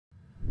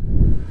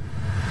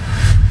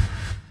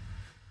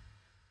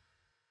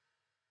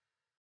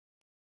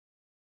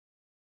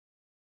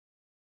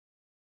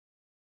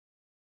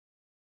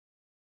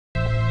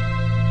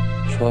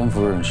川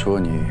夫人说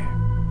你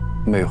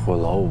魅惑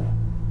老五，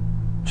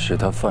使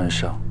他犯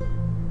上，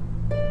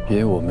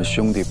因我们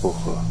兄弟不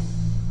和，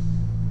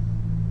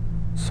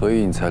所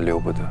以你才留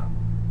不得。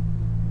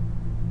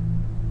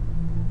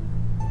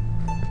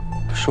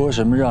说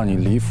什么让你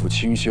离府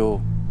清修，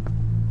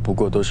不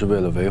过都是为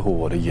了维护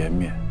我的颜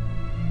面。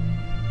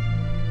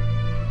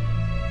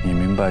你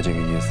明白这个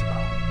意思吧？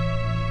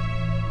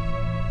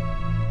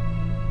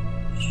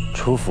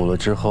出府了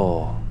之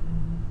后，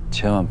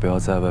千万不要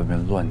在外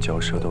面乱嚼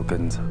舌头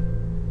根子。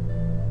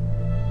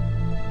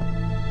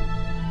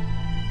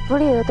府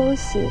里的东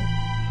西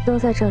都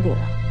在这里了，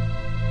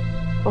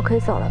我可以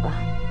走了吧？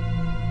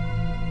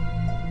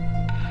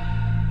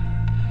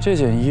这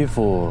件衣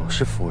服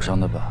是府上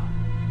的吧？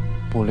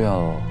布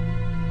料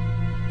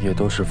也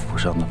都是府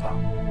上的吧？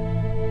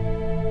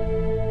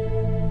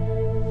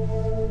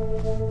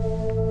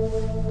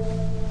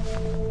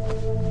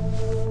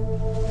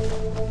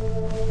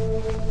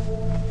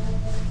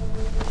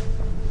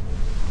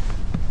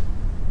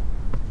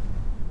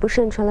不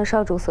慎穿了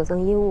少主所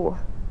赠衣物，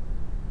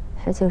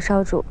还请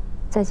少主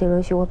再请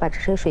允许我把这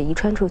身水衣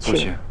穿出去。不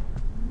行，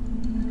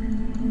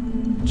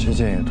这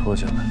件也脱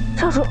下来。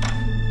少主，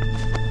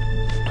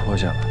脱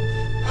下来。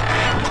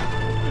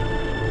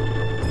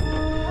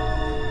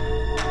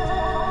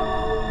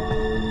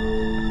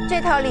这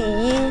套礼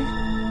衣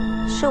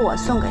是我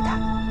送给他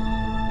的。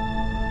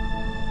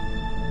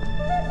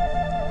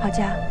好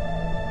家，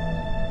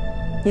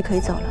你可以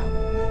走了。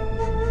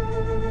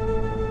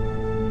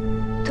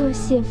多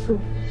谢夫人。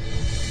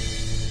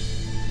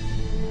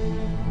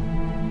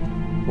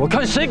我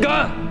看谁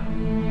敢！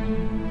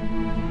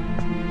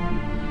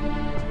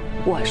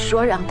我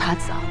说让他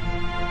走。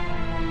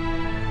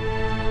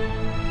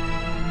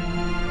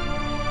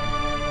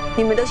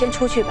你们都先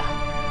出去吧，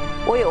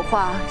我有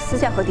话私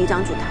下和嫡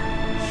长主谈。